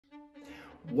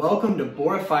Welcome to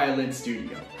Boruff Violin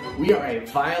Studio. We are a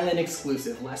violin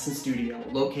exclusive lesson studio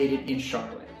located in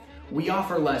Charlotte. We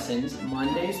offer lessons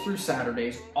Mondays through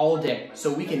Saturdays all day,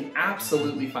 so we can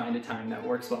absolutely find a time that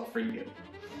works well for you.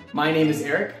 My name is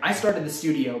Eric. I started the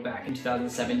studio back in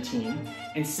 2017,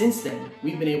 and since then,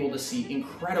 we've been able to see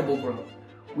incredible growth.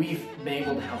 We've been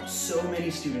able to help so many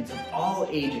students of all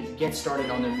ages get started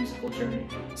on their musical journey.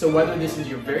 So whether this is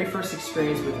your very first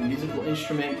experience with a musical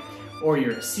instrument, or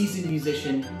you're a seasoned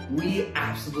musician, we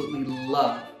absolutely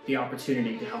love the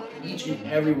opportunity to help each and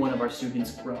every one of our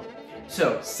students grow.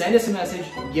 So send us a message,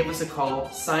 give us a call,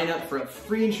 sign up for a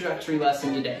free introductory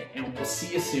lesson today, and we'll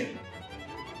see you soon.